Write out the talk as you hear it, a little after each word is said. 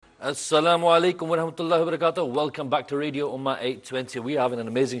Assalamu alaikum wa rahmatullahi wa barakatuh. Welcome back to Radio Ummah 820. We are having an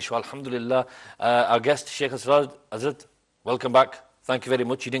amazing show, alhamdulillah. Our guest, Shaykh Asrar, Hazrat, welcome back. Thank you very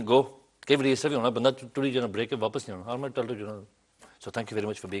much. You didn't go. Gave it a interview, but not to read a break. So thank you very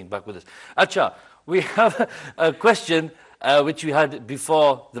much for being back with us. Acha, we have a question which we had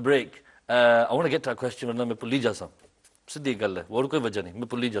before the break. I want to get to a question, but I'm going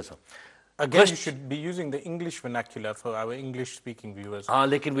to Again, you should be using the English vernacular for our English-speaking viewers.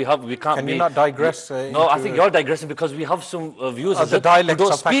 We can't. Can you not digress? No, I think you're digressing because we have some viewers of the dialects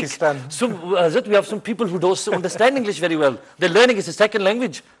of Pakistan. We have some people who don't understand English very well. They're learning it's a second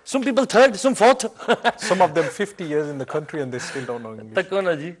language. Some people third, some fourth. Some of them 50 years in the country and they still don't know English. The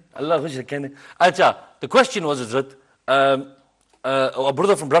question was, Hazrat, a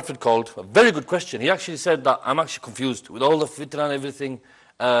brother from Bradford called. A very good question. He actually said that I'm actually confused with all the fitna and everything.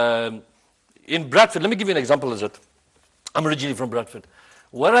 In Bradford, let me give you an example, Hazrat. I'm originally from Bradford.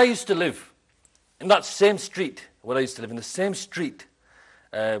 Where I used to live, in that same street, in the same street,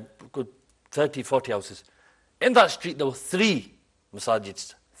 good 30, 40 houses. In that street, there were 3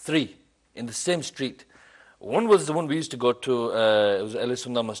 masajids. 3 in the same street. One was the one we used to go to, it was Al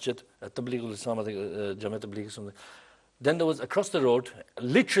Sunnah Masjid, Tabligh al-Islam, I think, Jamaat Tabligh or something. Then there was across the road,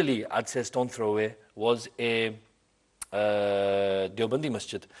 literally, I'd say stone throw away, was a Deobandi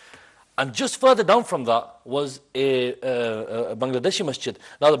Masjid. And just further down from that was a Bangladeshi masjid.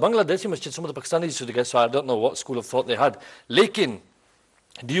 Now the Bangladeshi masjid, some of the Pakistanis used to get, so I don't know what school of thought they had. Lekin,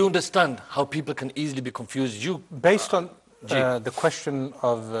 do you understand how people can easily be confused? Based on the question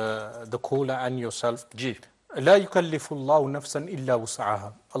of the caller and yourself, لا يكلف الله نفسا إلا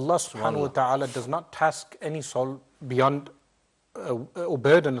وسعها. Allah subhanahu wa ta'ala does not task any soul beyond, or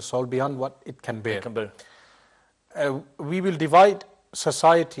burden a soul beyond what it can bear. We will divide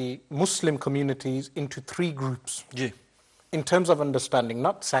society, Muslim communities, into 3 groups in terms of understanding,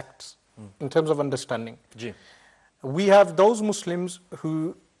 not sects, in terms of understanding. We have those Muslims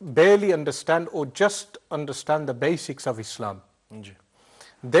who barely understand or just understand the basics of Islam.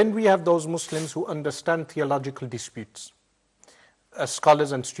 Then we have those Muslims who understand theological disputes,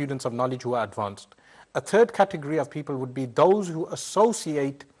 scholars and students of knowledge who are advanced. A third category of people would be those who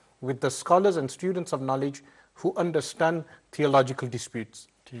associate with the scholars and students of knowledge who understand theological disputes.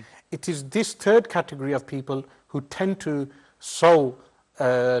 It is this third category of people who tend to sow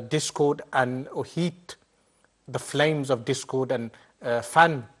discord or heat the flames of discord and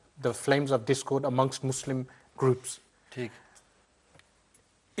fan the flames of discord amongst Muslim groups.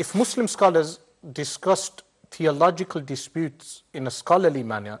 If Muslim scholars discussed theological disputes in a scholarly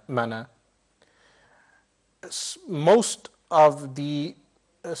manner, most of the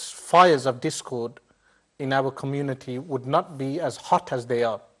fires of discord in our community would not be as hot as they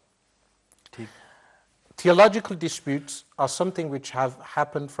are. Theological disputes are something which have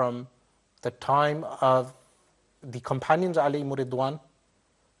happened from the time of the companions, alayhimu ridwan,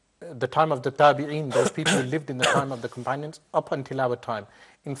 the time of the tabi'een, those people who lived in the time of the companions, up until our time.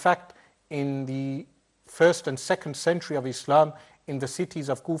 In fact, in the 1st and 2nd century of Islam, in the cities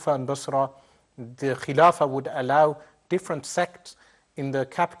of Kufa and Basra, the Khilafah would allow different sects in the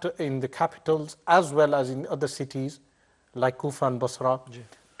capitals as well as in other cities like Kufa and Basra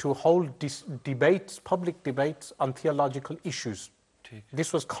to hold debates, public debates on theological issues.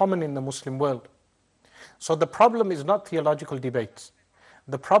 This was common in the Muslim world. So the problem is not theological debates.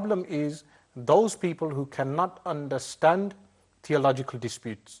 The problem is those people who cannot understand theological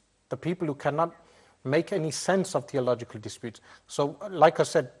disputes, the people who cannot make any sense of theological disputes. So like I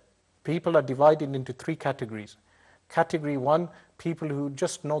said, people are divided into 3 categories. Category 1, people who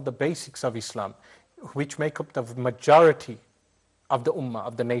just know the basics of Islam, which make up the majority of the Ummah,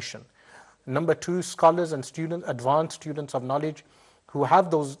 of the nation. Number 2, scholars and students, advanced students of knowledge who have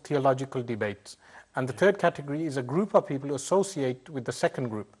those theological debates. And the third category is a group of people who associate with the second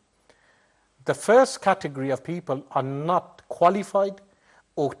group. The first category of people are not qualified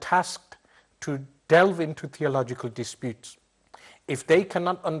or tasked to delve into theological disputes. If they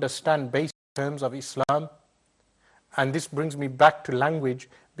cannot understand basic terms of Islam, and this brings me back to language,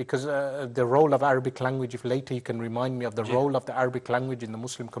 because the role of Arabic language, if later you can remind me of the role of the Arabic language in the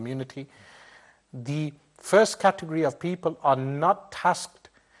Muslim community, the first category of people are not tasked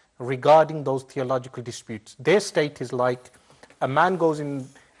regarding those theological disputes. Their state is like a man goes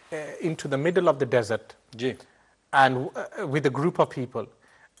into the middle of the desert and with a group of people,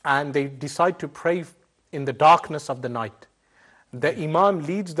 and they decide to pray in the darkness of the night. The Imam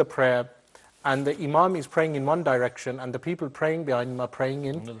leads the prayer, and the Imam is praying in one direction, and the people praying behind him are praying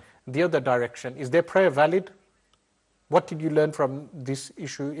in the other direction. Is their prayer valid? What did you learn from this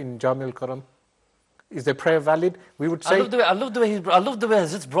issue in Jami al-Karam? Is their prayer valid? We would say... I love the way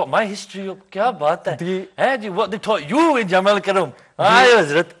Hazrat brought my history up. Kya baat hai? What they taught you in Jamal Karam.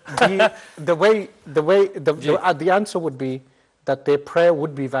 The answer would be that their prayer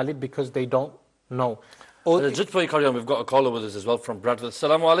would be valid because they don't know. Just before you carry on, we've got a caller with us as well from Bradford.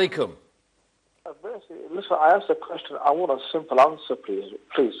 Assalamu alaikum. Listen, I asked a question. I want a simple answer, please.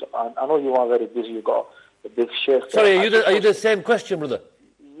 I know you are very busy. You got a big Shaykh. Sorry, are you the same question, brother?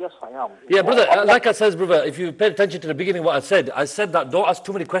 Yes, I am. Yeah, brother, like I said, brother, if you paid attention to the beginning of what I said that don't ask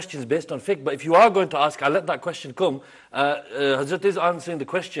too many questions based on fiqh, but if you are going to ask, I'll let that question come. Hazrat is answering the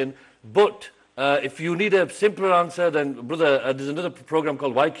question, but if you need a simpler answer, then, brother, there's another program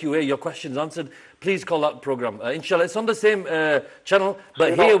called YQA, Your Questions Answered. Please call that program. Inshallah, it's on the same channel,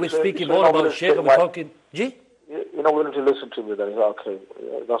 but here we're speaking more about Shaykh and we're talking... Ji? You're not willing to listen to me, then it's okay.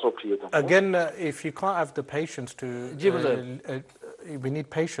 That's up to you then. Again, if you can't have the patience to... we need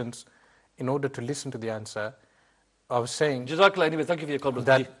patience in order to listen to the answer. I was saying... Jazakallah, anyway, thank you for your call, brother.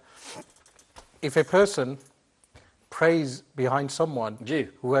 That if a person prays behind someone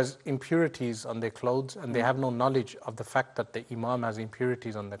who has impurities on their clothes and they have no knowledge of the fact that the imam has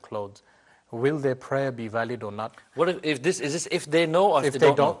impurities on their clothes, will their prayer be valid or not? What if they know or if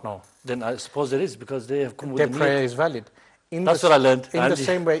they don't know? Then I suppose it is because they have come with their prayer is valid. That's what I learned. In the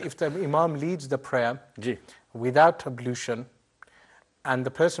same way, if the imam leads the prayer without ablution and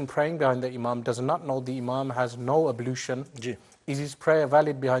the person praying behind the imam does not know the imam has no ablution, is his prayer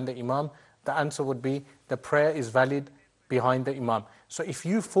valid behind the imam? The answer would be the prayer is valid behind the imam. So if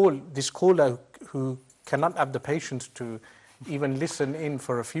you fall, this caller who cannot have the patience to even listen in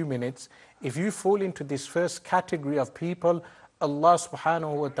for a few minutes, if you fall into this first category of people, Allah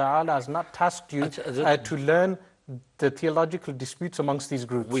subhanahu wa ta'ala has not tasked you to learn the theological disputes amongst these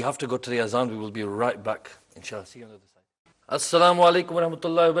groups. We have to go to the azan. We will be right back. Inshallah. See you on the other side. Assalamu alaikum wa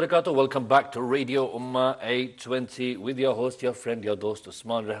rahmatullahi wa barakatuh. Welcome back to Radio Ummah 820 with your host, your friend, your dost,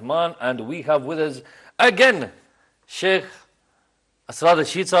 Usman Rehman. And we have with us again, Shaykh Asrar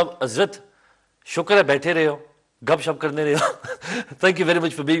Rashid Sahab. Hazrat, shukr hai, baithe rahe ho. Gab shab karne rahe ho. Thank you very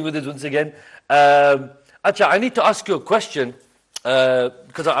much for being with us once again. I need to ask you a question.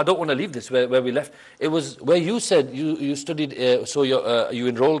 Because I don't want to leave this where we left. It was where you said you studied, so you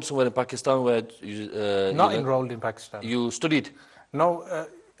enrolled somewhere in Pakistan where you... Not enrolled in Pakistan. You studied? No,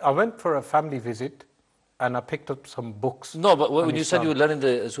 I went for a family visit and I picked up some books. No, but when you said you were learning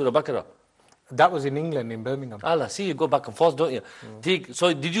the Surah Baqarah? That was in England, in Birmingham. Allah, see, you go back and forth, don't you?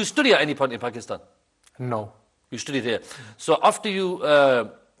 So did you study at any point in Pakistan? No. You studied here. So after you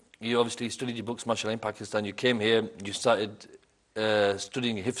obviously studied your books, mashallah, in Pakistan, you came here, you started...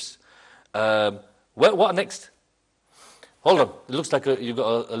 studying Hifz. What next? Hold on. It looks like you've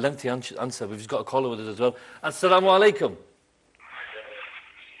got a lengthy answer. We've got a caller with it as well. Assalamu alaikum.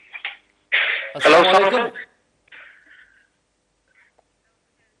 Assalamu alaikum.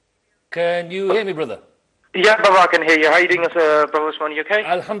 Can you hear me, brother? Yeah, Baba, I can hear you. How are you doing, Brother Usman? You okay?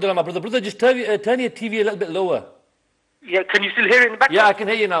 Alhamdulillah, my brother. Brother, just turn your TV a little bit lower. Yeah, can you still hear it in the background? Yeah, I can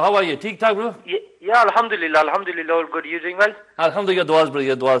hear you now. How are you? Teak-tak, bro? Yeah, alhamdulillah, all good. You doing well? Alhamdulillah, your duas, brother,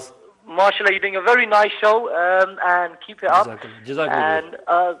 your duas. MashaAllah, you're doing a very nice show, and keep it up. Jazakallah. And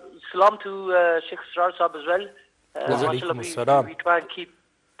salam to Shaykh Asrar Sahab as well. MashaAllah, we try and keep,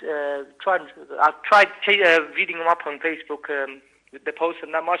 I've tried reading them up on Facebook with the posts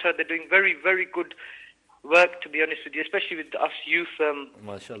and that. MashaAllah, they're doing very, very good work, to be honest with you, especially with us youth.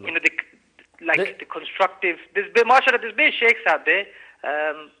 MashaAllah. You know, the constructive, mashallah, there's many sheikhs out there,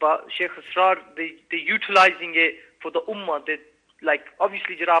 but Shaykh Asrar, they're utilizing it for the ummah. They,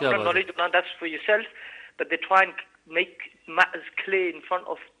 obviously, knowledge, that's for yourself, but they try and make matters clear in front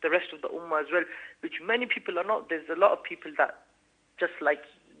of the rest of the ummah as well, which many people are not. There's a lot of people that just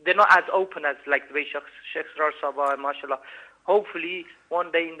they're not as open as the way Shaykh Asrar Sahaba, mashallah. Hopefully,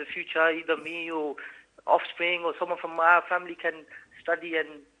 one day in the future, either me or offspring or someone from our family can study and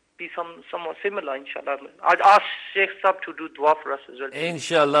be somewhat similar, inshallah. I'd ask Shaykh Sahab to do dua for us as well.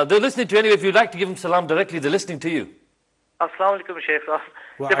 Inshallah. They're listening to you anyway. If you'd like to give them salam directly, they're listening to you. Assalamu alaikum, Shaykh Sahab.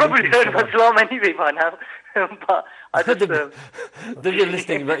 They probably heard of salam anyway by now. But I just... They're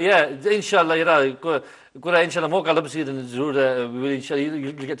listening, but yeah, inshallah, inshallah, mawqa labsi, then we will, inshallah,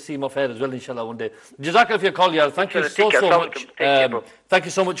 you'll get to see him off air as well, inshallah, one day. Jazakallah for your call, yeah. Thank you so much. Thank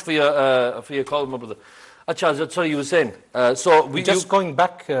you so much for your call, my brother. Achha, sorry, you were saying. Going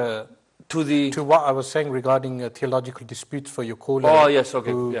back to what I was saying regarding theological disputes for your caller. Oh, yes,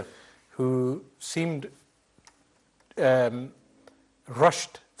 okay. Who seemed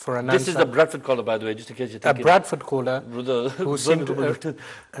rushed for an answer. This is the Bradford caller, by the way, just in case you're thinking. A Bradford caller who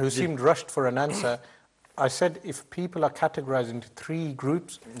seemed rushed for an answer. I said if people are categorized into three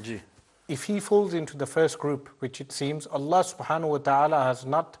groups, if he falls into the first group, which it seems Allah subhanahu wa ta'ala has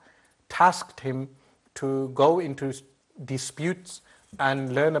not tasked him to go into disputes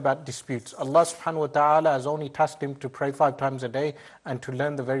and learn about disputes. Allah subhanahu wa ta'ala has only tasked him to pray 5 times a day and to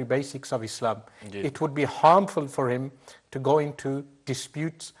learn the very basics of Islam. Indeed. It would be harmful for him to go into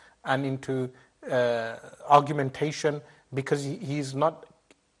disputes and into argumentation, because he is not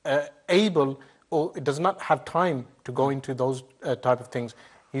able or does not have time to go into those type of things.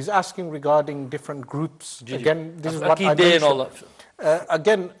 He's asking regarding different groups. Again, this is what I mentioned.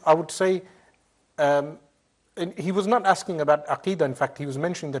 Again, I would say he was not asking about Aqidah. In fact, he was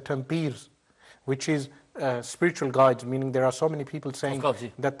mentioning the term peers, which is spiritual guides, meaning there are so many people saying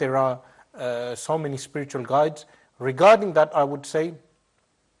that there are so many spiritual guides. Regarding that, I would say,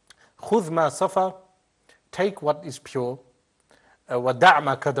 خُذْ مَا صَفَى, take what is pure, وَدَعْ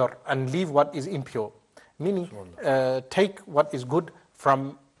مَا كَدَرْ, and leave what is impure. Meaning, take what is good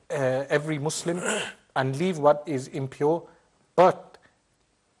from every Muslim and leave what is impure. But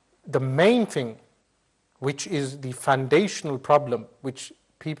the main thing, which is the foundational problem which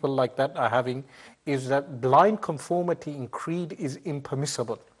people like that are having, is that blind conformity in creed is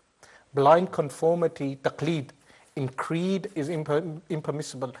impermissible. Blind conformity, taqleed, in creed is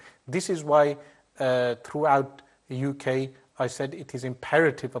impermissible. This is why throughout the UK, I said it is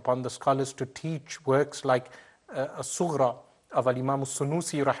imperative upon the scholars to teach works like As-Sughra of Al-Imam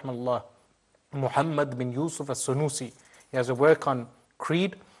As-Sunusi rahmallah, Muhammad bin Yusuf As-Sunusi. He has a work on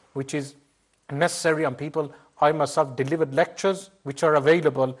creed which is necessary on people. I myself delivered lectures which are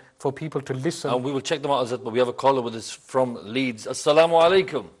available for people to listen. And we will check them out, Azad, but we have a caller with us from Leeds. Assalamu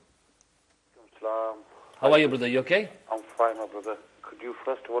alaikum. Salam. How are you, brother? You okay? I'm fine, my brother. Could you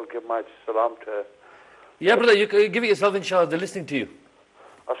first of all give my salam to... Yeah, brother, you can give it yourself, inshallah. They're listening to you.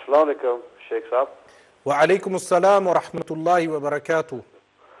 Assalamu alaikum, Shaykh Saab. Wa alaikum assalam wa rahmatullahi wa barakatuh.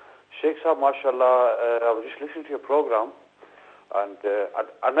 Shaykh Saab, mashallah, I was just listening to your program, and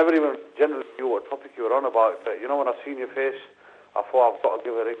I never even generally knew what topic you were on about. But, you know, when I seen your face, I thought I've got to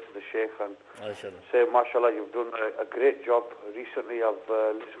give a ring to the Shaykh and say, mashallah, you've done a great job. Recently, I've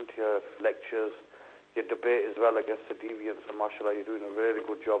listened to your lectures, your debate as well against the deviants, and mashallah, you're doing a really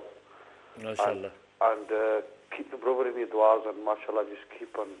good job. Mashallah. And keep the brother in your du'as, and mashallah, just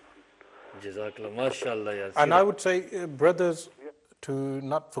keep on. Jazakallah, mashallah. Yes. And I would say, brothers, to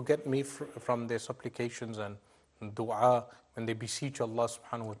not forget me from their supplications and dua when they beseech Allah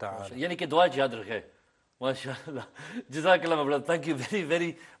subhanahu wa ta'ala. Yani ke dua yaad rakhe. Mashallah. Jazakallah, my brother. Thank you very,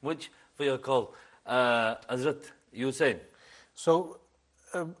 very much for your call. Hazrat, you were saying? So,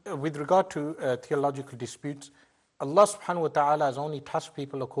 with regard to theological disputes, Allah subhanahu wa ta'ala has only tasked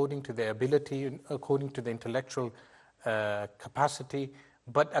people according to their ability, according to the intellectual capacity.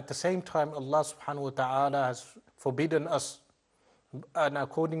 But at the same time, Allah subhanahu wa ta'ala has forbidden us, and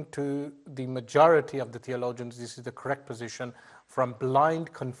according to the majority of the theologians, this is the correct position, from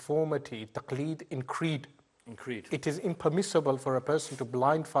blind conformity, taqleed in creed. In creed. It is impermissible for a person to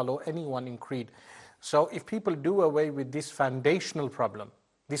blind follow anyone in creed. So if people do away with this foundational problem,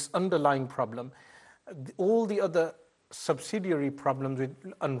 this underlying problem, all the other subsidiary problems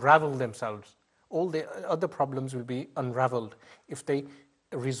will unravel themselves. All the other problems will be unraveled if they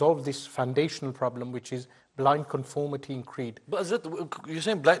resolve this foundational problem, which is blind conformity in creed. But is it, you're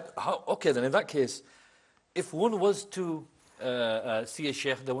saying blind, how, okay then in that case, if one was to see a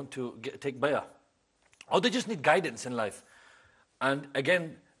sheikh, they want to take bay'ah, or they just need guidance in life, and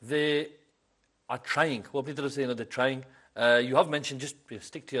again, they are trying, what people are saying, they're trying, you have mentioned just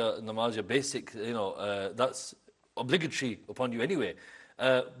stick to your namaz, your basic, that's obligatory upon you anyway.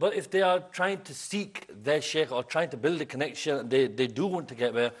 But if they are trying to seek their sheikh or trying to build a connection, they do want to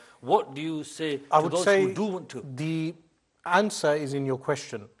get there, what do you say to those who do want to? The answer is in your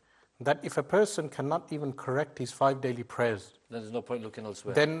question, that if a person cannot even correct his 5 daily prayers, then there's no point looking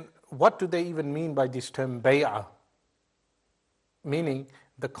elsewhere. Then what do they even mean by this term bay'ah? Meaning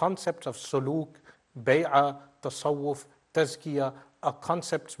the concepts of suluk, bay'ah, tasawwuf, tazkiyah are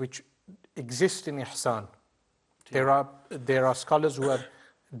concepts which exist in ihsan. There are scholars who have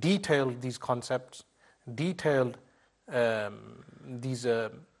detailed these concepts, detailed these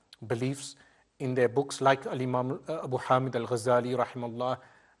beliefs in their books, like Al-Imam Abu Hamid Al-Ghazali, rahimahullah,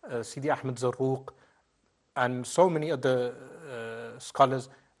 Sidi Ahmed Zarruq, and so many other scholars.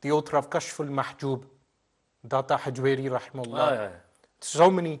 The author of Kashf al-Mahjub, Data Hajweri, rahimahullah.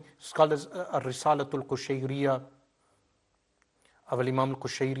 So many scholars, Ar-Risalatul Qushayriya, of Imam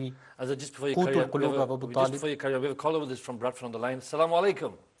al-Qushayri, just before you carry on, we have a caller with us from Bradford on the line. Assalamu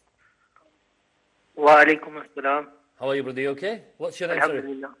alaikum. Wa alaikum assalam. How are you, brother? You okay? What's your name,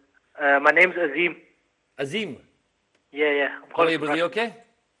 sir? My name's Azim. Azim? Yeah. How are you, brother? You okay?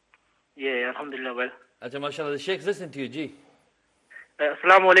 Yeah, alhamdulillah, well. Ajay, mashallah, the Sheikh's listening to you, Ji.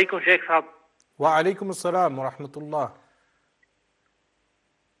 Assalamu alaikum, Shaykh Sahab. Wa alaikum assalam wa rahmatullah.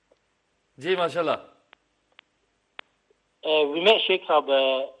 Ji, mashallah. We met Shaykh Sahab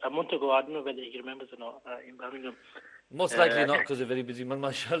a month ago. I don't know whether he remembers or not, in Birmingham. Most likely not, because they're very busy man,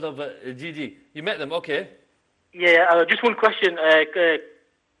 mashallah. But Ji, you met them, okay? Yeah, just one question.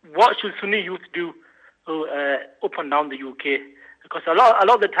 What should Sunni youth do up and down the UK? Because a lot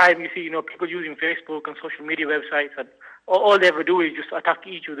of the time you see, people using Facebook and social media websites, and all they ever do is just attack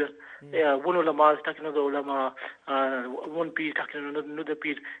each other. One ulama is attacking another ulama, one peer attacking another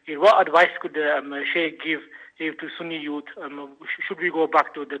peer. What advice could Shaykh give to Sunni youth? Should we go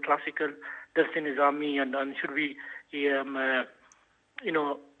back to the classical Dars Nizami, and should we,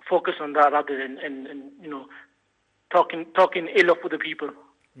 focus on that rather than talking ill of other people?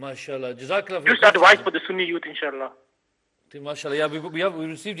 Mashallah. Jazakallah. Just advice for the Sunni youth, inshallah. Mashallah, yeah, we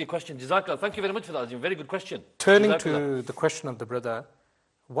received your question. Jazakallah. Thank you very much for that, Azim. Very good question. Turning to the question of the brother,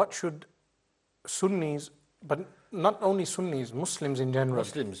 what should Sunnis, but not only Sunnis, Muslims in general,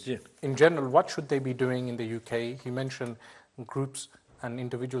 in general, what should they be doing in the UK? He mentioned groups and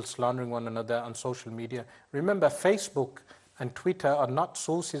individuals slandering one another on social media. Remember, Facebook and Twitter are not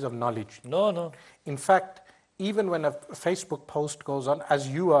sources of knowledge. No. In fact, even when a Facebook post goes on, as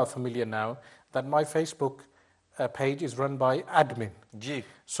you are familiar now, that my Facebook page is run by admin. Gee.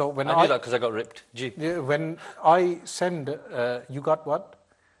 So when I knew that because I got ripped. Gee. When I send, you got what?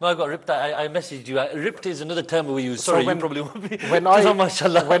 No, I got ripped. I messaged you. Ripped is another term we use. Sorry, so you probably won't be. When I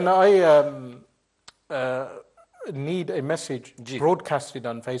need a message broadcasted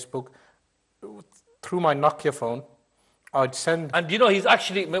on Facebook through my Nokia phone, I'd send. And he's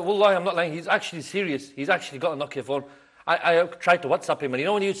actually, wallahi, I'm not lying, he's actually serious. He's actually got a Nokia phone. I tried to WhatsApp him,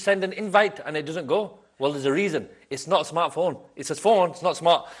 and when you send an invite and it doesn't go, well, there's a reason. It's not a smartphone. It's a phone, it's not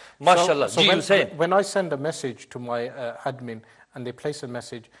smart. MashaAllah. So when I send a message to my admin and they place a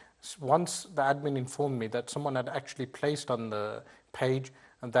message, once the admin informed me that someone had actually placed on the page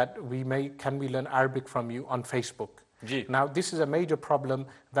and that can we learn Arabic from you on Facebook. Now, this is a major problem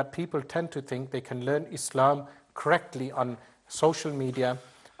that people tend to think they can learn Islam correctly on social media,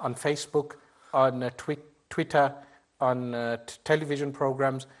 on Facebook, on Twitter, on television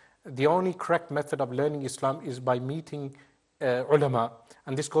programs. The only correct method of learning Islam is by meeting ulama.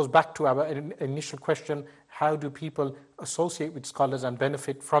 And this goes back to our initial question, how do people associate with scholars and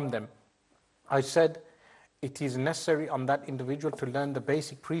benefit from them? I said it is necessary on that individual to learn the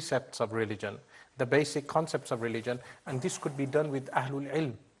basic precepts of religion, the basic concepts of religion, and this could be done with ahlul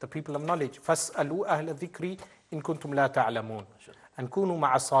ilm, the people of knowledge. فَاسْأَلُوا أَهْلَ الذِّكْرِ إِن كُنْتُمْ لَا تَعْلَمُونَ and كُونُوا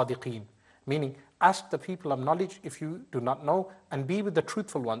مَعَ الصَّادِقِينَ, meaning ask the people of knowledge if you do not know, and be with the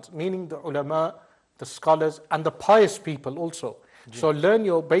truthful ones, meaning the ulama, the scholars, and the pious people also. So learn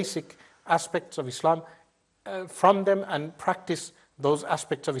your basic aspects of Islam from them and practice those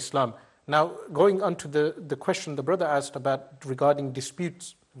aspects of Islam. Now, going on to the question the brother asked about regarding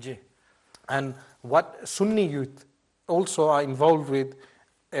disputes, and what Sunni youth also are involved with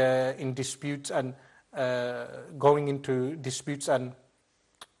in disputes and going into disputes, and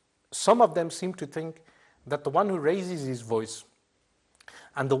some of them seem to think that the one who raises his voice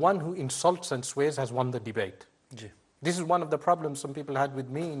and the one who insults and swears has won the debate. This is one of the problems some people had with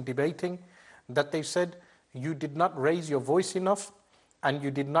me in debating, that they said, you did not raise your voice enough and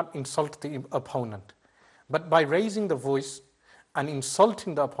you did not insult the opponent. But by raising the voice and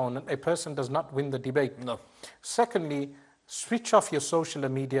insulting the opponent, a person does not win the debate. No. Secondly, switch off your social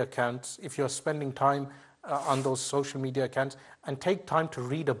media accounts if you're spending time on those social media accounts, and take time to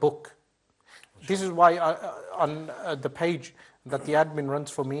read a book. This is why on the page that the admin runs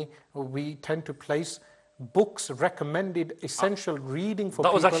for me, we tend to place books recommended, essential reading for people.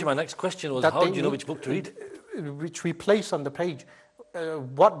 That was actually my next question, was how do you know which book to read? Which we place on the page.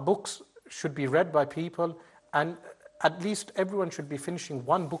 What books should be read by people, and at least everyone should be finishing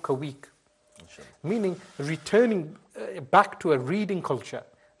one book a week. Meaning returning back to a reading culture,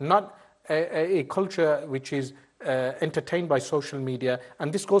 not a culture which is entertained by social media.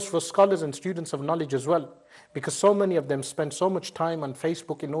 And this goes for scholars and students of knowledge as well, because so many of them spend so much time on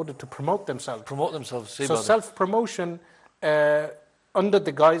Facebook in order to promote themselves. So self-promotion under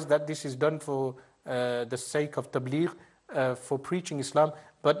the guise that this is done for the sake of tabligh, for preaching Islam.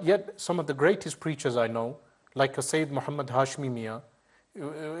 But yet some of the greatest preachers I know, like a Sayyid Muhammad Hashmi Mia,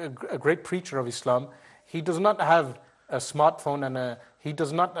 a great preacher of Islam, he does not have a smartphone and he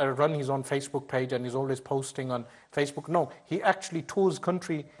does not run his own Facebook page and is always posting on Facebook. No, he actually tours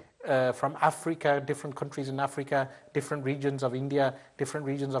country from Africa, different countries in Africa, different regions of India, different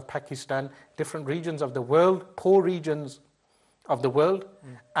regions of Pakistan, different regions of the world, poor regions of the world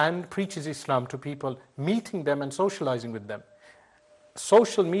and preaches Islam to people, meeting them and socializing with them.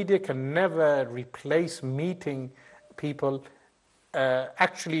 Social media can never replace meeting people,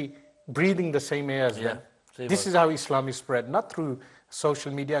 actually breathing the same air as them. This is how Islam is spread, not through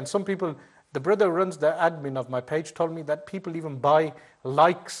social media. And some people, the brother who runs the admin of my page told me that people even buy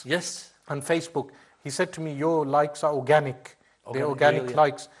likes on Facebook. He said to me, your likes are organic. They're organic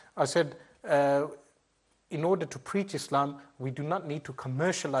likes. I said, in order to preach Islam, we do not need to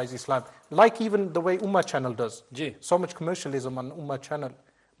commercialize Islam. Like even the way Ummah channel does. So much commercialism on Ummah channel.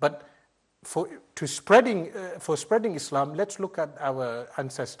 But for spreading Islam, let's look at our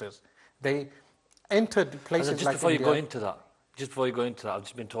ancestors. They entered places like before India. You go into that, I've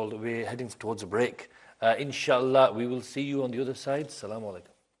just been told that we're heading towards a break. Inshallah, we will see you on the other side. Assalamu alaikum.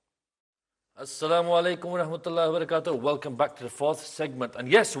 Assalamu alaikum wa rahmatullahi wa barakatuh. Welcome back to the fourth segment. And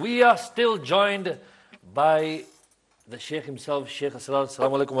yes, we are still joined by the Shaykh himself, Shaykh Asrar.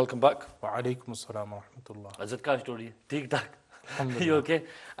 Assalamu alaikum, welcome back. Wa alaikum assalam wa rahmatullah. Azad ka story? Theek tak. You okay?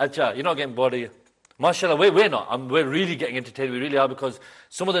 Acha, you're not getting bored, are you? MashaAllah, we're not. We're really getting entertained. We really are, because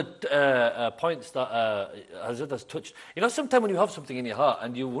some of the points that Hazrat has touched. You know, sometimes when you have something in your heart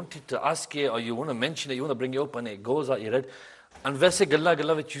and you wanted to ask it or you want to mention it, you want to bring it up and it goes out your head. And Vese Galla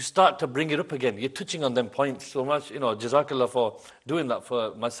Galavich, you start to bring it up again. You're touching on them points so much. You know, Jazakallah for doing that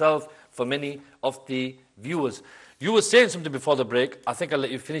for myself, for many of the viewers. You were saying something before the break. I think I'll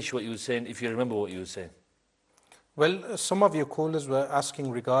let you finish what you were saying if you remember what you were saying. Well, some of your callers were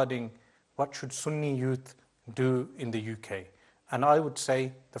asking regarding what should Sunni youth do in the UK. And I would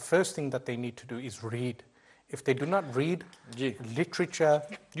say the first thing that they need to do is read. If they do not read literature...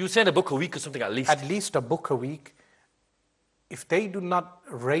 You were saying a book a week or something at least. At least a book a week. If they do not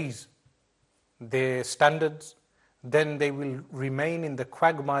raise their standards, then they will remain in the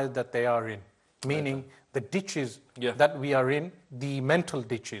quagmire that they are in. Meaning the ditches that we are in, the mental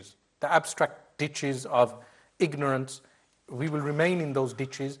ditches, the abstract ditches of ignorance, we will remain in those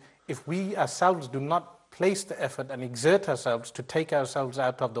ditches if we ourselves do not place the effort and exert ourselves to take ourselves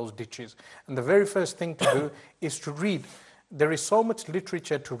out of those ditches. And the very first thing to do is to read. There is so much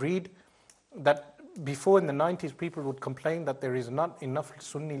literature to read that before in the 90s people would complain that there is not enough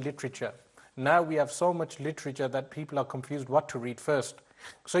Sunni literature. Now we have so much literature that people are confused what to read first.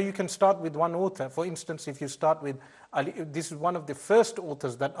 So you can start with one author. For instance, if you start with, this is one of the first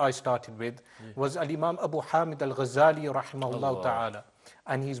authors that I started with, was Al-Imam Abu Hamid Al-Ghazali rahimahullah ta'ala.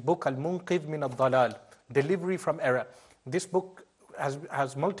 And his book Al-Munqidh min al-Dalal, Delivery from Error. This book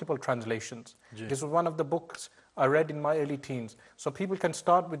has multiple translations. This was one of the books I read in my early teens. So people can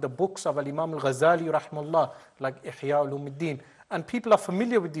start with the books of Al-Imam Al-Ghazali rahimahullah, like Ihya Ulumuddin. And people are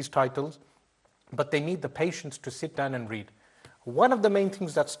familiar with these titles, but they need the patience to sit down and read. One of the main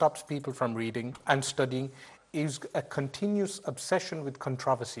things that stops people from reading and studying is a continuous obsession with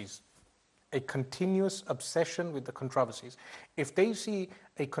controversies. A continuous obsession with the controversies. If they see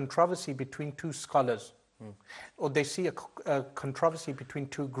a controversy between two scholars, or they see a controversy between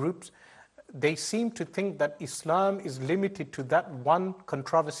two groups, they seem to think that Islam is limited to that one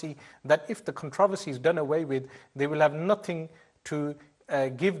controversy, that if the controversy is done away with, they will have nothing to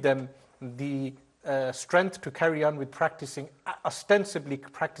give them the strength to carry on with practicing, ostensibly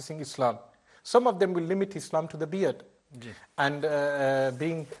practicing Islam. Some of them will limit Islam to the beard and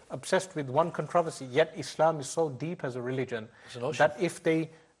being obsessed with one controversy. Yet Islam is so deep as a religion that if they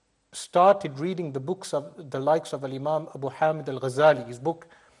started reading the books of the likes of Al-Imam Abu Hamid Al-Ghazali, his book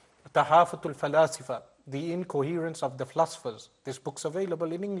Tahafatul Falasifa, The Incoherence of the Philosophers, this book's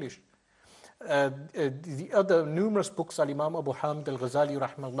available in English. The other numerous books Al-Imam Abu Hamid Al-Ghazali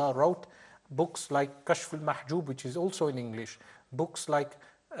rahimahullah wrote, books like Kashf al-Mahjub, which is also in English, books like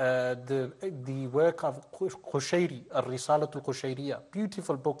the work of Qushayri, Ar-Risalat al-Qushayriya,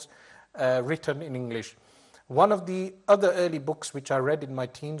 beautiful books written in English. One of the other early books which I read in my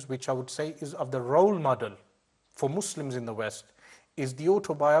teens, which I would say is of the role model for Muslims in the West, is the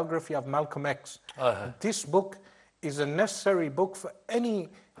autobiography of Malcolm X. This book is a necessary book for any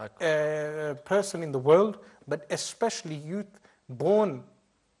person in the world, but especially youth born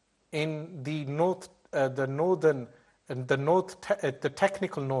in the the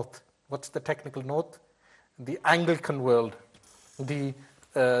technical north. What's the technical north? The Anglican world, the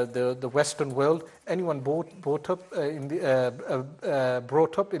Western world. Anyone brought up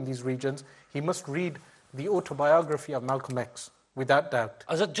in these regions, he must read the autobiography of Malcolm X, without doubt.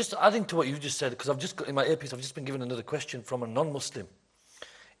 As just adding to what you just said, because I've just got in my earpiece, I've just been given another question from a non-Muslim.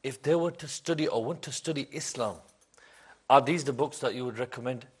 If they were to study or want to study Islam, are these the books that you would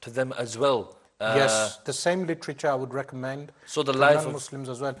recommend to them as well? Yes, the same literature I would recommend to non-Muslims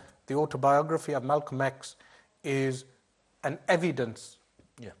as well. The autobiography of Malcolm X is an evidence,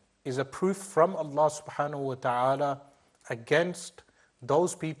 is a proof from Allah subhanahu wa ta'ala against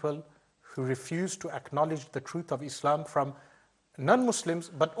those people who refuse to acknowledge the truth of Islam from non-Muslims,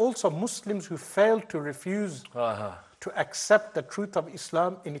 but also Muslims who fail to refuse to accept the truth of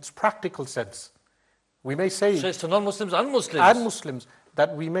Islam in its practical sense. We may say... So it's to non-Muslims and Muslims. And Muslims,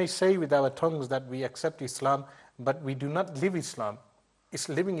 that we may say with our tongues that we accept Islam, but we do not live Islam.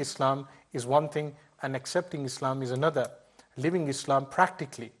 Living Islam is one thing, and accepting Islam is another. Living Islam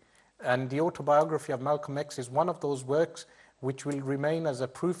practically. And the autobiography of Malcolm X is one of those works which will remain as a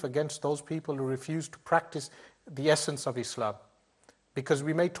proof against those people who refuse to practice the essence of Islam. Because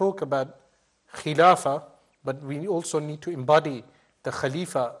we may talk about Khilafah, but we also need to embody the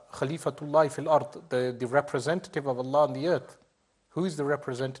Khalifa, Khalifatullah fil ard, the representative of Allah on the earth. Who is the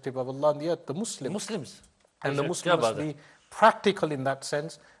representative of Allah on the earth? The Muslims. Muslims. And the Muslims must be practical in that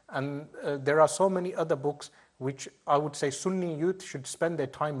sense. And there are so many other books which I would say Sunni youth should spend their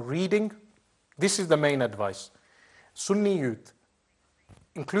time reading. This is the main advice. Sunni youth,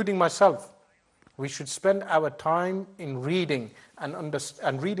 including myself, we should spend our time in reading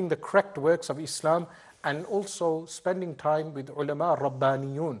and reading the correct works of Islam, and also spending time with ulama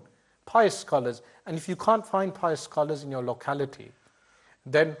rabbaniyun, pious scholars. And if you can't find pious scholars in your locality,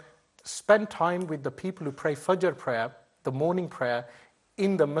 then spend time with the people who pray Fajr prayer, the morning prayer,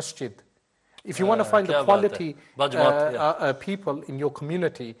 in the masjid. If you want to find the quality people in your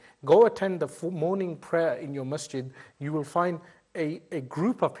community, go attend the morning prayer in your masjid. You will find a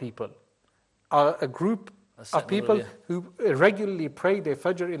group of people, a group of people who regularly pray their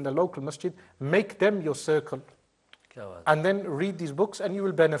Fajr in the local masjid. Make them your circle. And then read these books and you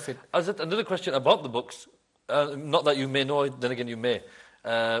will benefit. Another question about the books, not that you may know, then again you may.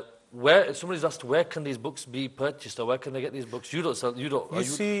 Where somebody's asked, where can these books be purchased, or where can they get these books? You don't sell. You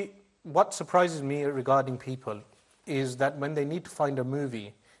see, what surprises me regarding people is that when they need to find a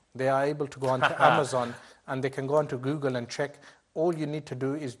movie, they are able to go onto Amazon and they can go onto Google and check. All you need to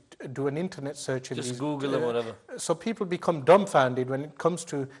do is do an internet search. Just Google or whatever. So people become dumbfounded when it comes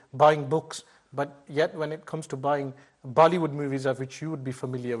to buying books, but yet when it comes to buying Bollywood movies, of which you would be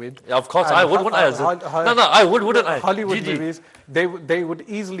familiar with. Yeah, of course, I would, wouldn't I? No, I would, wouldn't I? Hollywood movies, they would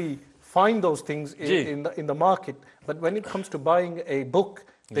easily find those things in the market. But when it comes to buying a book,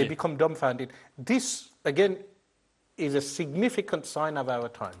 they become dumbfounded. This, again, is a significant sign of our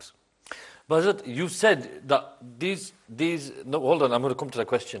times. But you said that these no, hold on, I'm going to come to the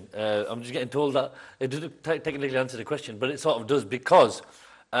question. I'm just getting told that it doesn't technically answer the question, but it sort of does, because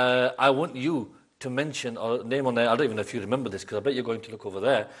I want you to mention or name on there. I don't even know if you remember this, because I bet you're going to look over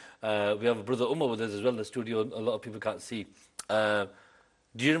there. We have a brother Ummah with us as well in the studio. A lot of people can't see. Do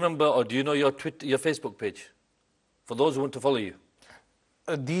you remember, or do you know your Facebook page? For those who want to follow you.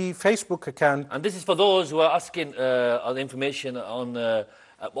 The Facebook account. And this is for those who are asking information on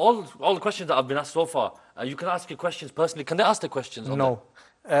all the questions that I've been asked so far. You can ask your questions personally. Can they ask the questions? No.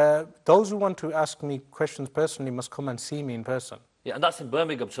 Those who want to ask me questions personally must come and see me in person. Yeah, and that's in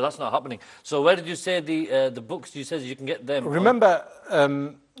Birmingham, so that's not happening. So where did you say the books? You said you can get them. Remember,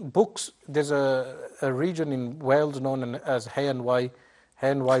 books. There's a region in Wales known as Hay&Y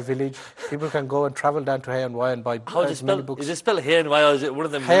village. People can go and travel down to Hay&Y and buy many books. Is it spelled Hay&Y, or is it one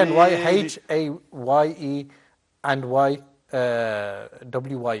of them? Hay&Y, Haye and Y.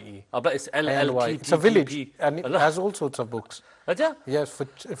 WYE. I bet it's LLT. It's a village, and it has all sorts of books. Yes, for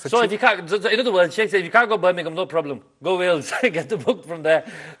so if you can't, in other words, Shaykh said, if you can't go Birmingham, no problem. Go Wales, get the book from there.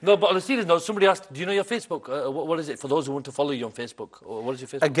 No, but on a serious note, somebody asked, do you know your Facebook? What is it for those who want to follow you on Facebook? What is your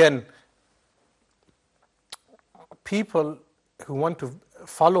Facebook? Again, people who want to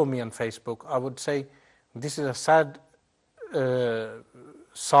follow me on Facebook, I would say this is a sad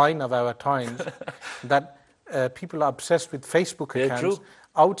sign of our times that people are obsessed with Facebook accounts. True.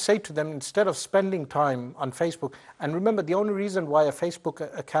 I would say to them, instead of spending time on Facebook, and remember, the only reason why a Facebook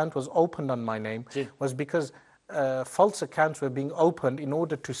account was opened on my name was because false accounts were being opened in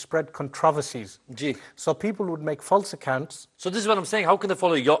order to spread controversies. So people would make false accounts. So this is what I'm saying. How can they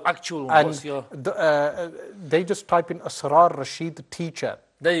follow your actual one? What's your... they just type in Asrar Rashid teacher.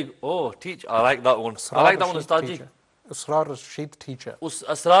 There you go. Oh, teacher. I like that one. I like that one, Ustadji. Asrar Rashid teacher.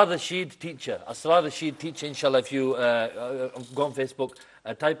 Asrar Rashid teacher. Asrar Rashid teacher, inshallah. If you go on Facebook,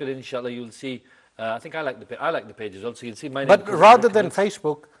 type it in, inshallah, you'll see. I think I like the page as well, so you'll see my name. But rather than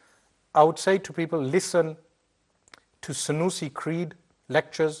Facebook, I would say to people, listen to Sanusi Creed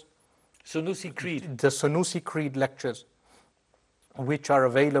lectures. Sanusi Creed? The Sanusi Creed lectures, which are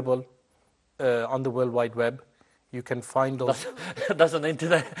available on the World Wide Web. You can find those. That's on the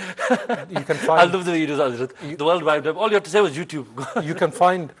internet. You can find. I love the way you do that. The World Wide Web. All you have to say was YouTube. You can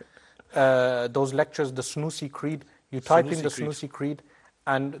find those lectures, the Sanusi Creed. You type in Sunusi the Creed. Sunusi Creed,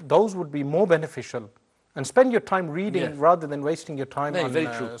 and those would be more beneficial. And spend your time reading rather than wasting your time No, very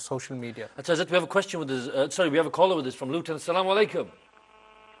on true. social media. Hazrat, we have a question with us. Sorry, we have a caller with us from Luton. Assalamu alaikum.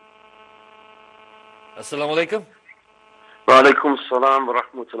 Assalamu alaikum. Wa alaikum salam wa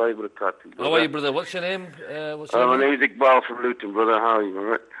rahmatullahi wa barakatuh. How are you, brother? What's your name? My name is Iqbal from Luton, brother. How are you? All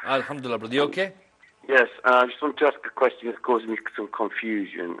right? Alhamdulillah, brother. You okay? Yes, I just want to ask a question that's causing me some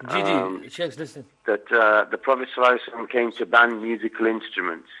confusion. Sheikh's listening. That the Prophet ﷺ came to ban musical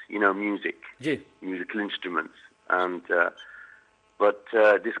instruments, music, musical instruments. And but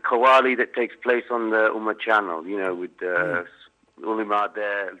this qawwali that takes place on the Ummah channel, with ulama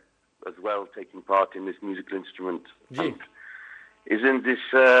there as well taking part in this musical instrument. Isn't this,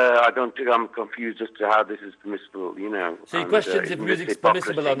 I don't think I'm confused as to how this is permissible, So your question is if music's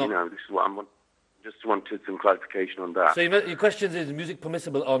permissible or not? This is what just wanted some clarification on that. So your question is music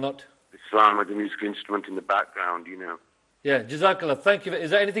permissible or not? Islam with the musical instrument in the background, Yeah, Jazakallah. Thank you.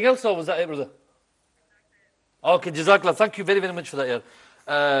 Is there anything else or was that it, brother? Okay, Jazakallah. Thank you very, very much for that,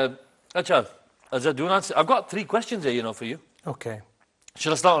 yeah. Achal, Azad, do you answer? I've got 3 questions here, for you. Okay.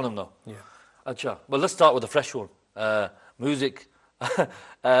 Shall I start on them now? Yeah. Achha. Well, let's start with the fresh one. Music. In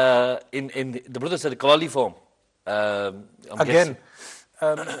the brother said qawwali form. Again,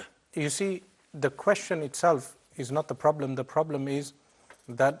 you see, the question itself is not the problem. The problem is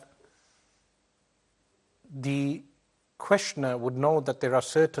that the questioner would know that there are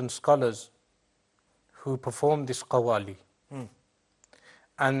certain scholars who perform this qawwali.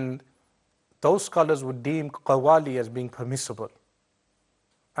 And those scholars would deem qawwali as being permissible.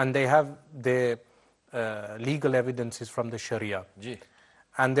 And they have their legal evidences from the Sharia.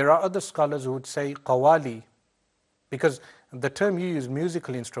 And there are other scholars who would say qawwali, because the term you use,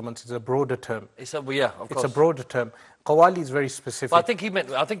 musical instruments, is a broader term. It's a broader term. Qawwali is very specific. But the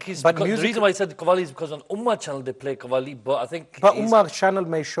reason why I said qawwali is because on Ummah channel they play qawwali, but Ummah channel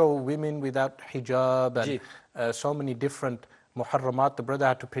may show women without hijab and so many different muharramat. The brother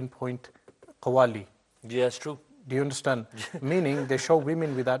had to pinpoint qawwali. Yeah, it's true. Do you understand? Meaning they show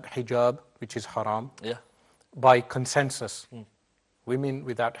women without hijab, which is haram, Yeah. by consensus. Women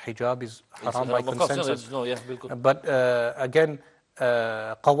without hijab is haram by consensus. But again,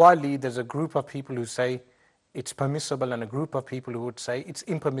 qawwali, there's a group of people who say it's permissible and a group of people who would say it's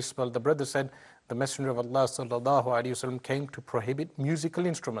impermissible. The brother said the Messenger of Allah sallallahu alaihi wasallam came to prohibit musical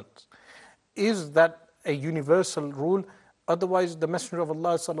instruments. Is that a universal rule? Otherwise, the Messenger of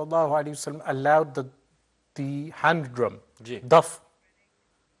Allah sallallahu alaihi wasallam allowed the hand drum, daf.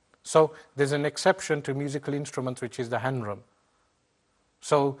 So there's an exception to musical instruments, which is the hand drum.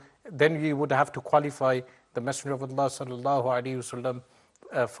 So then you would have to qualify the Messenger of Allah sallallahu alaihi wasallam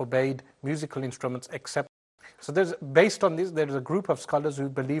forbade musical instruments except. So based on this, there is a group of scholars who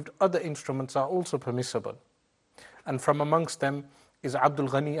believed other instruments are also permissible. And from amongst them is Abdul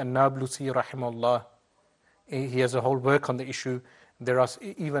Ghani an-Nablusi rahimahullah. He has a whole work on the issue. There are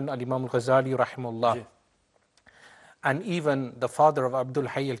even Al-Imam al-Ghazali rahimahullah. And even the father of Abdul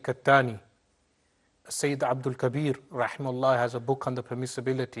Hayy al-Kattani, Sayyid Abdul Kabir rahimahullah, has a book on the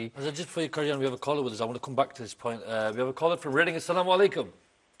permissibility. Just before you carry on, we have a caller with us. I want to come back to this point. We have a caller from Reading. Assalamu alaikum.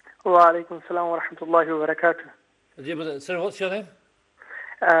 Wa alaikum salam wa rahmatullahi wa barakatuh. Sir, what's your name?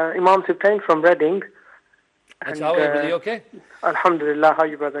 Imam Sibtain from Reading. How are you, brother? You okay? Alhamdulillah. How are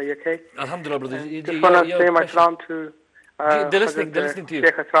you, brother? You okay? Alhamdulillah, brother. Just want to say my salam to they're listening to you.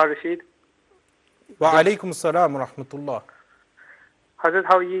 Shaykh Asrar Rashid. Wa alaikum salam wa rahmatullah. Hazrat,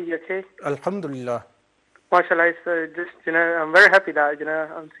 how are you? You okay? Alhamdulillah. MashaAllah, it's just, I'm very happy that,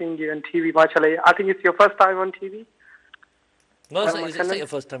 I'm seeing you on TV, MashaAllah. I think it's your first time on TV. No, it's not your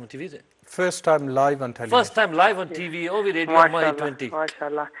first time on TV, is it? First time live on television. First time live on TV, over Radio Ummah 20.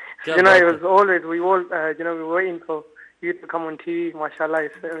 MashaAllah. It was always, we all, we were waiting for you to come on TV, MashaAllah.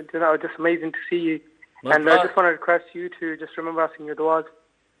 It's, it was just amazing to see you. And I just want to request you to just remember us in your du'as.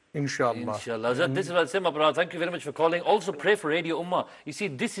 Inshallah. This is what I say, my brother. Thank you very much for calling. Also, pray for Radio Ummah. You see,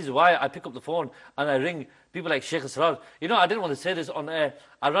 this is why I pick up the phone and I ring people like Shaykh Asrar. I didn't want to say this on air.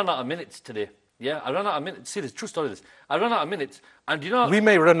 I ran out of minutes today. Yeah, I ran out of minutes. See, this true story. This. I ran out of minutes, and we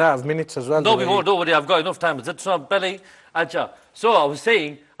may run out of minutes as well. No, we won't. Don't worry. I've got enough time. That's not belly. So I was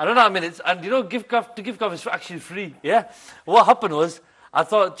saying, I ran out of minutes, and gift card is actually free. Yeah. What happened was, I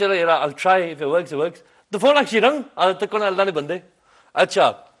thought, I'll try. If it works, it works. The phone actually rang.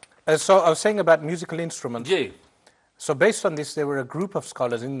 So I was saying about musical instruments. Yeah. So based on this, there were a group of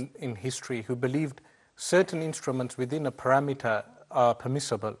scholars in history who believed certain instruments within a parameter are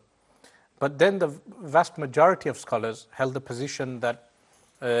permissible. But then the vast majority of scholars held the position that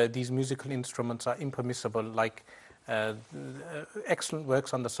these musical instruments are impermissible, like Excellent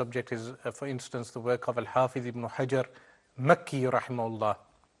works on the subject is, for instance, the work of Al-Hafiz ibn Hajar, Makki rahimahullah,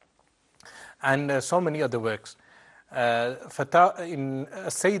 and so many other works. In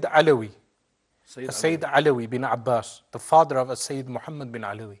Sayyid Alawi, Sayyid Alawi bin Abbas, the father of Sayyid Muhammad bin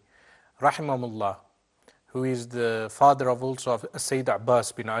Alawi, rahimahullah, who is the father of also of Sayyid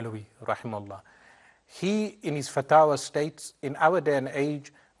Abbas bin Alawi, rahimahullah. He, in his fatwa, states, in our day and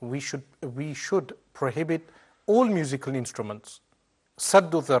age, we should prohibit all musical instruments.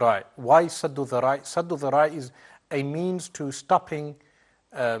 Saddu dharai. Why saddu dharai? Saddu dharai is a means to stopping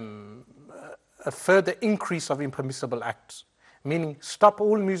a further increase of impermissible acts. Meaning, stop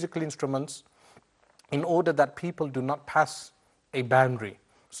all musical instruments in order that people do not pass a boundary.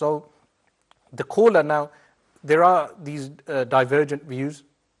 So, the caller now, there are these divergent views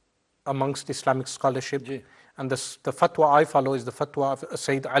amongst Islamic scholarship, and the fatwa I follow is the fatwa of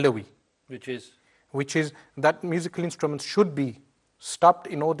Sayyid Alawi, which is that musical instruments should be stopped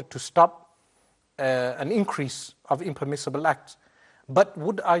in order to stop an increase of impermissible acts. But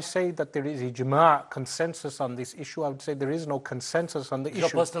would I say that there is ijma' consensus on this issue? I would say there is no consensus on the issue. Your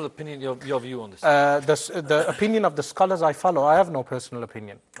personal opinion, your view on this? The opinion of the scholars I follow, I have no personal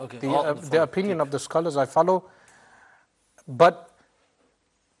opinion. Okay. The opinion of the scholars I follow, but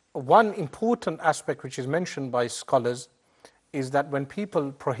one important aspect which is mentioned by scholars is that when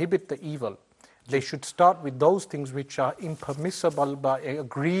people prohibit the evil, they should start with those things which are impermissible by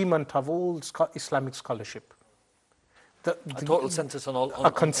agreement of all Islamic scholarship. A total consensus on all.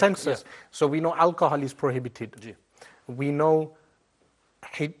 A consensus. Yeah. So we know alcohol is prohibited. We know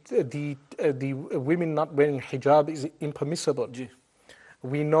the women not wearing hijab is impermissible.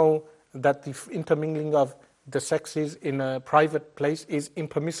 We know that the intermingling of the sexes in a private place is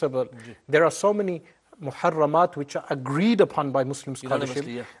impermissible. There are so many muharramat which are agreed upon by Muslim scholarship,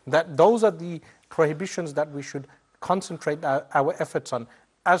 that those are the prohibitions that we should concentrate our efforts on.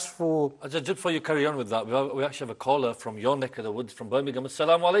 As for... Just before you carry on with that, we actually have a caller from your neck of the woods, from Birmingham.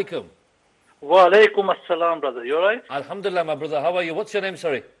 Assalamu alaikum. Wa alaikum assalam, brother. You alright? Alhamdulillah, my brother. How are you? What's your name,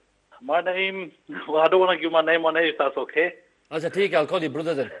 sorry? My name... Well, I don't want to give my name on air if that's okay. I'll call you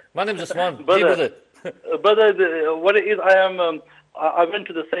brother then. My name's Usman. Brother. Brother, what it is, I went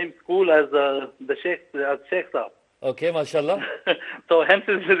to the same school as the Shaykh, Shaykh Sahab. Okay, mashallah. So hence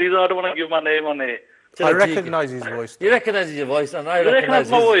is the reason I don't want to give my name on air. I recognize his voice. You recognize your voice, and I recognize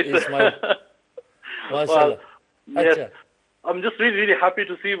my voice. His smile. Mashallah. Well, yes, I'm just really, really happy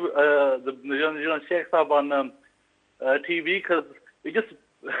to see the Shaykh Sahab on TV, because it just,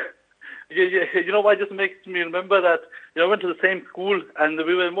 you know what, just makes me remember that I went to the same school and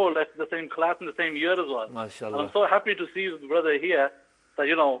we were more or less the same class in the same year as well. Mashallah. And I'm so happy to see the brother here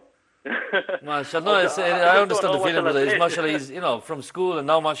that, mashallah, I understand the feeling, brother. Mashallah, he's from school, and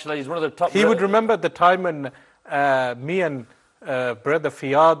now mashallah, he's one of the top. He would remember the time when me and brother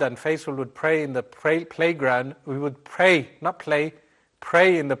Fiyad and Faisal would pray in the playground. We would pray, not play,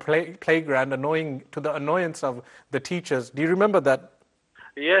 pray in the playground, to the annoyance of the teachers. Do you remember that?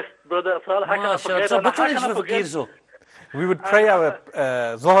 Yes, brother. How can I forget? We would pray our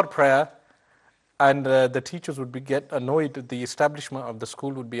Zohar prayer, and the teachers would get annoyed. The establishment of the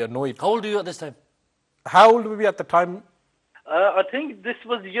school would be annoyed. How old are you at this time? How old were we at the time? I think this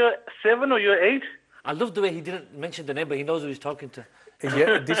was year 7 or year 8. I love the way he didn't mention the name, but he knows who he's talking to.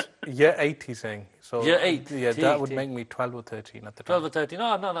 Year 8, he's saying. So year 8. Yeah, that would make me 12 or 13 at the time. 12 or 13. No,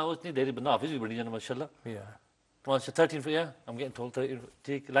 I was near there, but no, everybody, mashallah. Yeah. Mashallah, 13 for, I'm getting told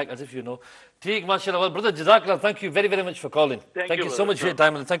 13, like as if you know. Teek, mashallah. Well, brother, Jazakallah, thank you very, very much for calling. Thank you so much for your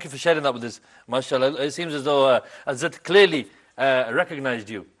time, and thank you for sharing that with us. Mashallah, it seems as though Azat clearly recognized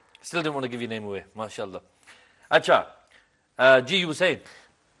you. Still didn't want to give your name away, mashallah. Acha, you were saying?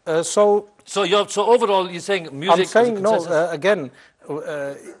 So overall, you're saying music... I'm saying, no, again,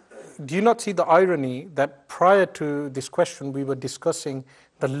 do you not see the irony that prior to this question, we were discussing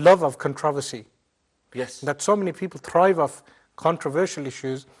the love of controversy? Yes. That so many people thrive off controversial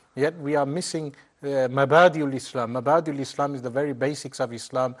issues, yet we are missing Mabadiul Islam. Mabadiul Islam is the very basics of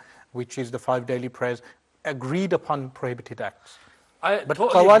Islam, which is the 5 daily prayers, agreed upon prohibited acts. But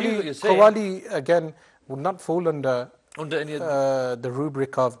totally Qawwali, again, would not fall under any the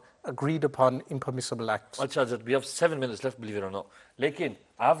rubric of agreed upon impermissible acts. We have 7 minutes left, believe it or not. Lekin,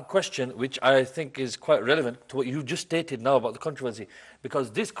 I have a question which I think is quite relevant to what you just stated now about the controversy.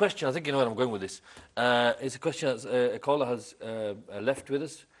 Because this question, I think you know where I'm going with this, is a question that a caller has left with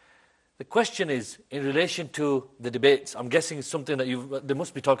us. The question is in relation to the debates. I'm guessing it's something that they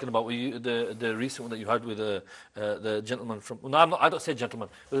must be talking about the recent one that you had with the gentleman from... No, I don't say gentleman.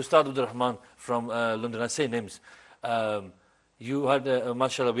 It was started with Rehman from London. I say names. You had,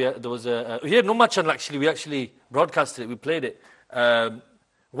 mashallah, there was here in Ummah channel actually, we actually broadcasted it, we played it.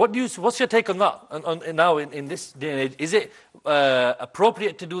 What's your take on that, now in this day and age? Is it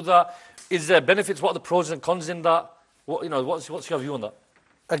appropriate to do that? Is there benefits? What are the pros and cons in that? What's your view on that?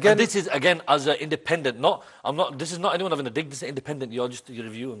 Again, and this is again as an independent. This is not anyone having a dig. This is independent. You're just your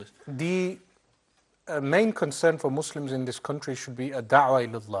review on this. The main concern for Muslims in this country should be a da'wah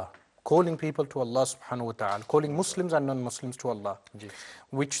ilallah, calling people to Allah subhanahu wa ta'ala, calling Muslims and non-Muslims to Allah,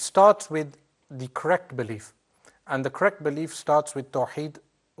 which starts with the correct belief. And the correct belief starts with Tawheed,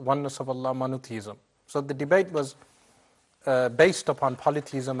 oneness of Allah, monotheism. So the debate was based upon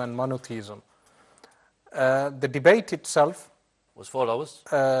polytheism and monotheism. The debate itself was 4 hours?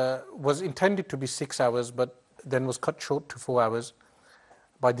 Was intended to be 6 hours, but then was cut short to 4 hours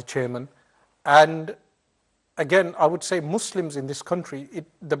by the chairman. And again, I would say Muslims in this country,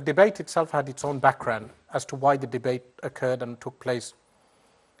 the debate itself had its own background as to why the debate occurred and took place.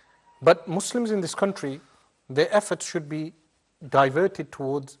 But Muslims in this country, their efforts should be diverted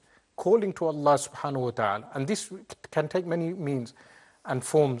towards calling to Allah subhanahu wa ta'ala. And this can take many means and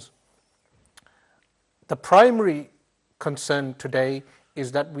forms. The primary concern today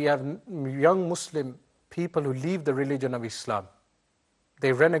is that we have young Muslim people who leave the religion of Islam.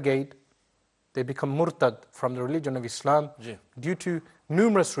 They renegade, they become murtad from the religion of Islam due to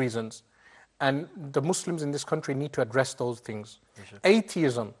numerous reasons. And the Muslims in this country need to address those things.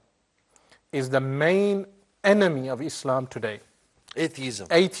 Atheism is the main enemy of Islam today.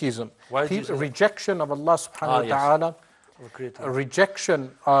 Atheism. Why do you say rejection of Allah subhanahu wa ta'ala, a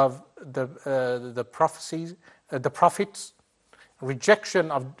rejection of the prophecies, the prophets,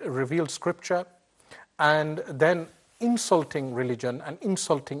 rejection of revealed scripture, and then insulting religion and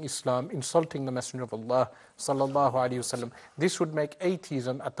insulting Islam, insulting the Messenger of Allah sallallahu alaihi wasallam. This would make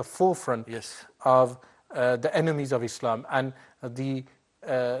atheism at the forefront of the enemies of Islam, and the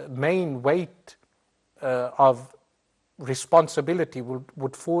main weight of responsibility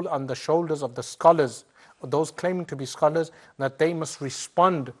would fall on the shoulders of the scholars, those claiming to be scholars, that they must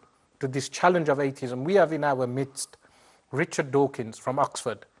respond to this challenge of atheism. We have in our midst Richard Dawkins from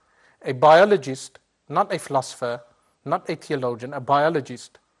Oxford, a biologist, not a philosopher, not a theologian, a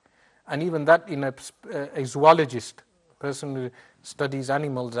biologist, and even that in a zoologist, person who studies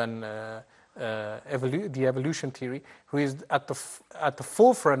animals and the evolution theory, who is at the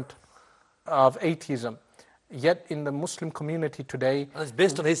forefront of atheism. Yet in the Muslim community today... And it's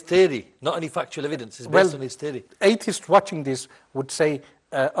based on his theory, not any factual evidence. It's based on his theory. Atheists watching this would say,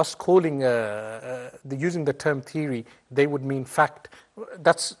 us calling, using the term theory, they would mean fact.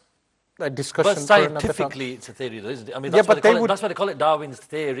 That's a discussion. But scientifically it's a theory, though, isn't it? I mean, that's why they call it Darwin's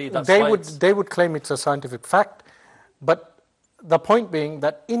theory. They would claim it's a scientific fact. But the point being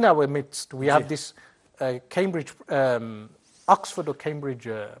that in our midst, we have this Cambridge, Oxford or Cambridge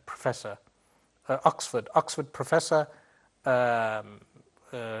professor, Oxford professor,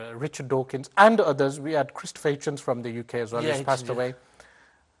 Richard Dawkins, and others. We had Christopher Hitchens from the UK as well, who's passed away.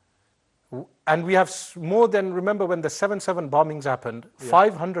 And we have more than, remember when the 7/7 bombings happened,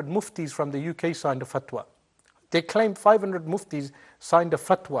 500 muftis from the UK signed a fatwa. They claim 500 muftis signed a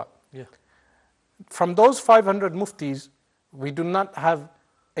fatwa. From those 500 muftis, we do not have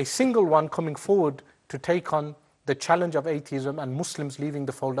a single one coming forward to take on the challenge of atheism and Muslims leaving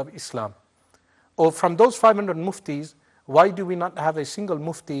the fold of Islam. Or from those 500 muftis, why do we not have a single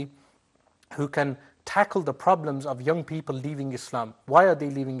mufti who can tackle the problems of young people leaving Islam? Why are they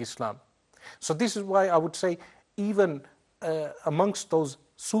leaving Islam? So this is why I would say even amongst those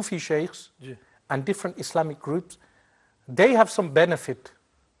Sufi sheikhs and different Islamic groups, they have some benefit.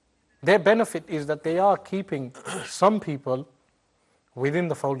 Their benefit is that they are keeping some people within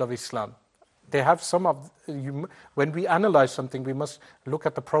the fold of Islam. They have some of, when we analyze something, we must look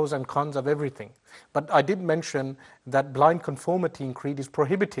at the pros and cons of everything. But I did mention that blind conformity in creed is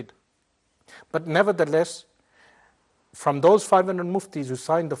prohibited. But nevertheless, from those 500 muftis who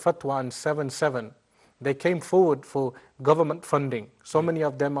signed the fatwa on 7/7, they came forward for government funding. So many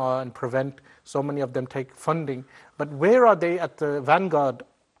of them are in Prevent, so many of them take funding. But where are they at the vanguard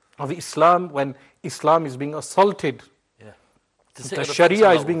of Islam when Islam is being assaulted? The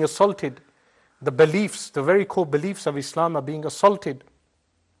Sharia is being assaulted. The beliefs, the very core beliefs of Islam are being assaulted.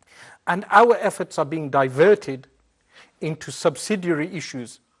 And our efforts are being diverted into subsidiary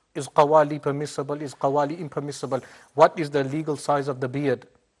issues. Is qawali permissible? Is qawali impermissible? What is the legal size of the beard?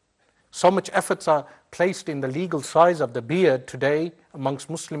 So much efforts are placed in the legal size of the beard today amongst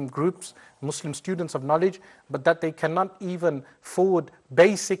Muslim groups, Muslim students of knowledge, but that they cannot even forward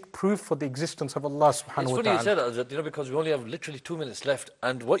basic proof for the existence of Allah subhanahu wa ta'ala. It's funny you said that, because we only have literally 2 minutes left.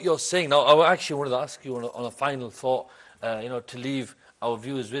 And what you're saying now, I actually wanted to ask you on a final thought. to leave our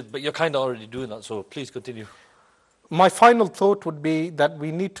viewers with. But you're kind of already doing that, so please continue. My final thought would be that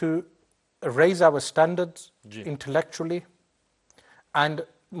we need to raise our standards intellectually, and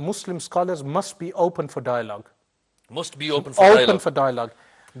Muslim scholars must be open for dialogue. Must be open for dialogue. Open for dialogue.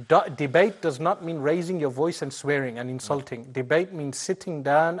 Debate does not mean raising your voice and swearing and insulting. Debate means sitting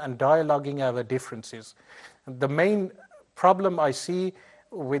down and dialoguing our differences. The main problem I see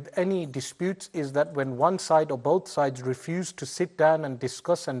with any disputes is that when one side or both sides refuse to sit down and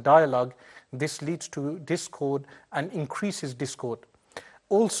discuss and dialogue, this leads to discord and increases discord.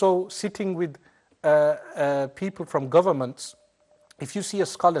 Also, sitting with people from governments, if you see a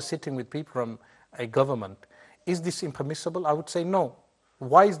scholar sitting with people from a government, is this impermissible? I would say no.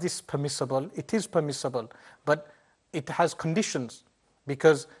 Why is this permissible? It is permissible, but it has conditions,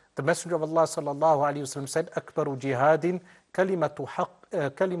 because the Messenger of Allah sallallahu alaihi wasallam said, "Akbaru jihadin kalimatul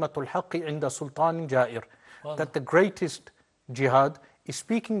haqqi inda sultanin jair." That the greatest jihad is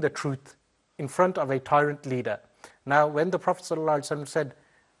speaking the truth in front of a tyrant leader. Now, when the Prophet sallallahu alaihi wasallam said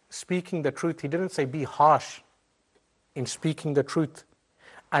speaking the truth, he didn't say be harsh in speaking the truth,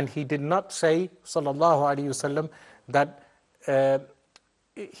 and he did not say sallallahu alaihi wasallam that.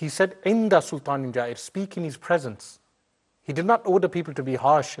 He said, "Inda sultanin jair," speak in his presence. He did not order people to be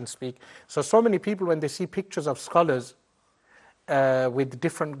harsh and speak. So many people, when they see pictures of scholars with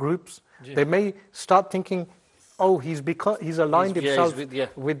different groups, they may start thinking, "Oh, he's aligned himself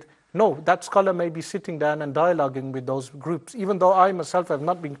with." No, that scholar may be sitting down and dialoguing with those groups. Even though I myself have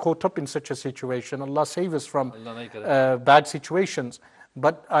not been caught up in such a situation, Allah save us from bad situations.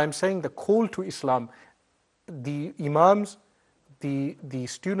 But I'm saying the call to Islam, the imams, the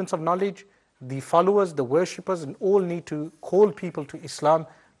students of knowledge, the followers, the worshippers, and all need to call people to Islam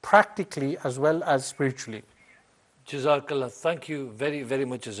practically as well as spiritually. Jazakallah. Thank you very, very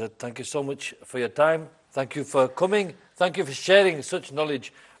much, Azad. Thank you so much for your time. Thank you for coming. Thank you for sharing such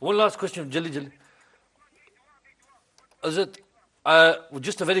knowledge. One last question from Jilly. Azad,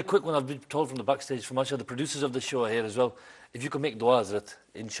 just a very quick one. I've been told from the backstage, from the producers of the show are here as well. If you can make dua, Azad,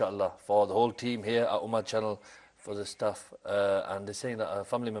 inshallah, for the whole team here at Ummah channel, for the staff, and they're saying that a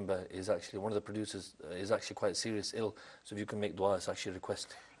family member is actually, one of the producers is actually quite serious ill, so if you can make dua, it's actually a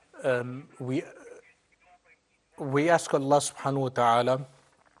request. We ask Allah subhanahu wa ta'ala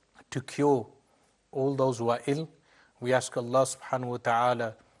to cure all those who are ill. We ask Allah subhanahu wa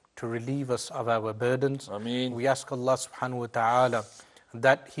ta'ala to relieve us of our burdens. Ameen. We ask Allah subhanahu wa ta'ala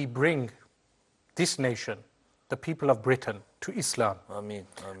that He bring this nation, the people of Britain, to Islam. Ameen.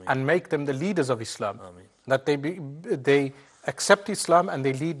 Ameen. And make them the leaders of Islam. Ameen. That they accept Islam and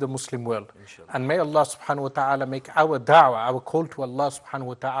they lead the Muslim world. Inshallah. And may Allah subhanahu wa ta'ala make our da'wah, our call to Allah subhanahu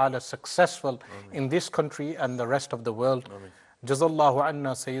wa ta'ala successful in this country and the rest of the world. Ameen. Jazallahu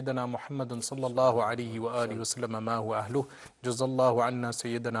anna Sayyidina Muhammadan sallallahu alayhi wa alihi wa sallam ma huwa ahluh. Jazallahu anna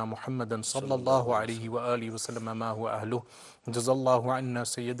Sayyidina Muhammadan sallallahu alayhi wa alihi wa sallam ma huwa ahluh. Jazallahu anna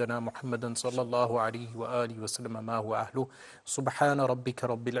Sayyidina Muhammadan sallallahu alayhi wa alihi wa sallam ma huwa ahluh. Subhana rabbika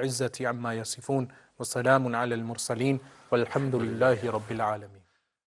rabbil izzati amma yasifun. Wa salamun ala al-mursaleen. Walhamdulillahi rabbil alameen.